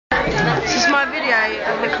my video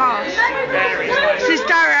of the cast. This is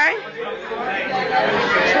Dario.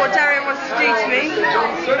 It's what Dario wants to do to me.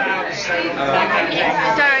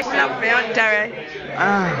 Dario's lovely, aren't you, Dario?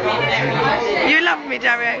 You love me,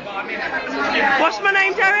 Dario. What's my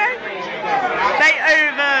name, Dario?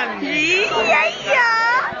 Beethoven.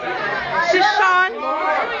 Yeah. This is Sean.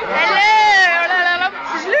 Hello.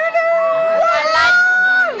 This is Lulu. Hello.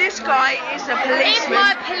 This guy is a policeman. He's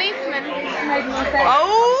my policeman.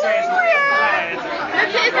 Oh yeah.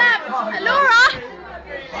 Look at his abs. Laura.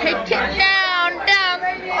 Take it down.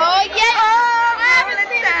 Oh yeah.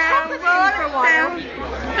 Down.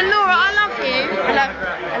 But Laura, I love you.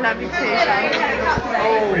 I love you too, Sean.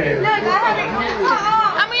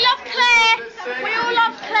 And we love Claire. We all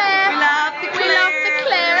love Claire. We love the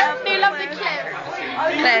Claire. We love the Claire.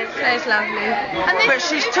 Claire's lovely. But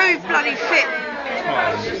she's too bloody fit.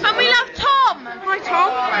 And we love Tom. Hi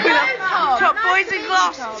Tom. We love Tom. Boys in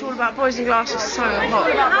Glasses. It's all about Boys in Glasses. So hot.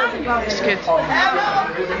 It's good.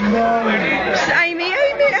 It's Amy.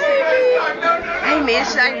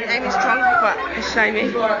 Amy's drunk, but it's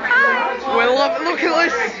Amy. Well, look at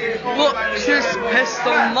this. Look, she's pissed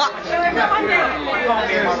on that.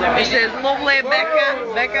 It says lovely Becca.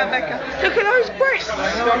 Look at those breasts.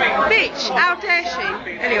 Bitch, how dare she?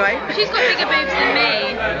 Anyway. She's got bigger boobs than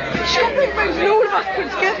me. She's got bigger boobs than all of us put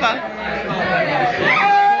together.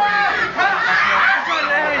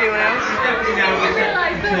 Anyone else?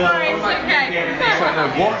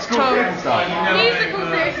 What's called Musicals,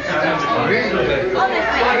 there's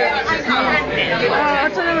honestly, I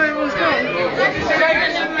don't know where everyone's gone.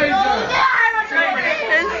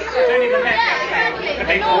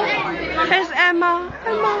 There's Emma.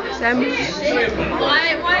 It's Emma.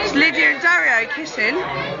 It's Lydia and Dario kissing.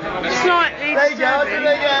 Slightly disturbing. I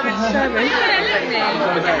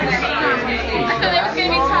thought there was going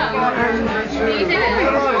to be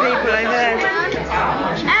tongue.